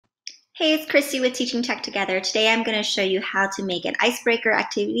Hey, it's Christy with Teaching Tech Together. Today I'm going to show you how to make an icebreaker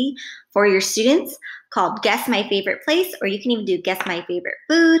activity for your students called Guess My Favorite Place, or you can even do Guess My Favorite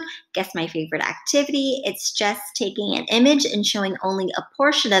Food, Guess My Favorite Activity. It's just taking an image and showing only a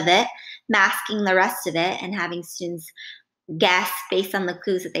portion of it, masking the rest of it, and having students guess based on the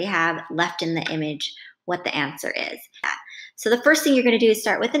clues that they have left in the image what the answer is. So the first thing you're going to do is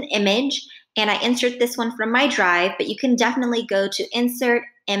start with an image, and I insert this one from my drive, but you can definitely go to Insert,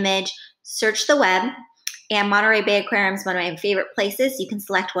 Image, search the web, and Monterey Bay Aquarium is one of my favorite places. You can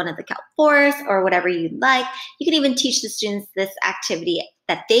select one of the kelp forests or whatever you'd like. You can even teach the students this activity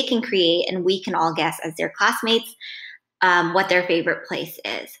that they can create, and we can all guess as their classmates what their favorite place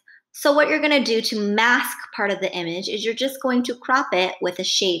is. So what you're going to do to mask part of the image is you're just going to crop it with a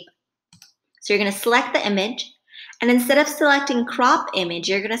shape. So you're going to select the image, and instead of selecting crop image,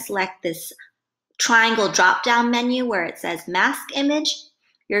 you're going to select this triangle drop-down menu where it says mask image.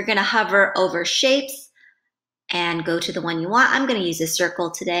 You're going to hover over shapes and go to the one you want. I'm going to use a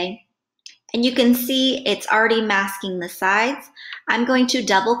circle today. And you can see it's already masking the sides. I'm going to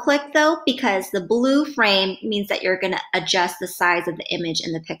double click though, because the blue frame means that you're going to adjust the size of the image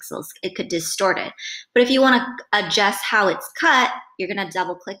and the pixels. It could distort it. But if you want to adjust how it's cut, you're going to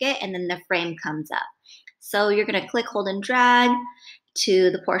double click it and then the frame comes up. So you're going to click, hold, and drag to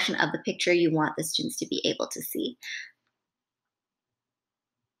the portion of the picture you want the students to be able to see.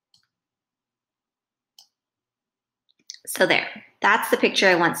 So there, that's the picture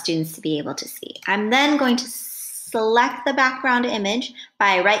I want students to be able to see. I'm then going to select the background image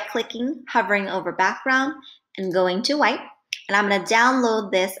by right-clicking, hovering over background, and going to white. And I'm going to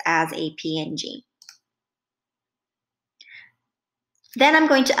download this as a PNG. Then I'm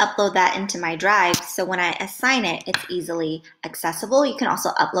going to upload that into my drive, so when I assign it, it's easily accessible. You can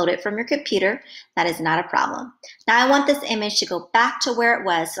also upload it from your computer. That is not a problem. Now I want this image to go back to where it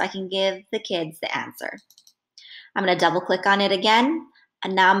was so I can give the kids the answer. I'm going to double click on it again,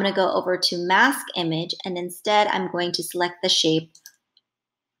 and now I'm going to go over to mask image, and instead I'm going to select the shape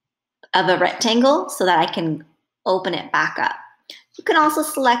of a rectangle so that I can open it back up. You can also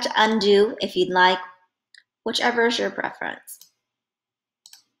select undo if you'd like, whichever is your preference.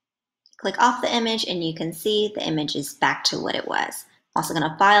 Click off the image and you can see the image is back to what it was. I'm also going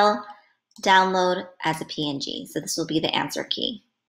to file, download as a PNG, so this will be the answer key.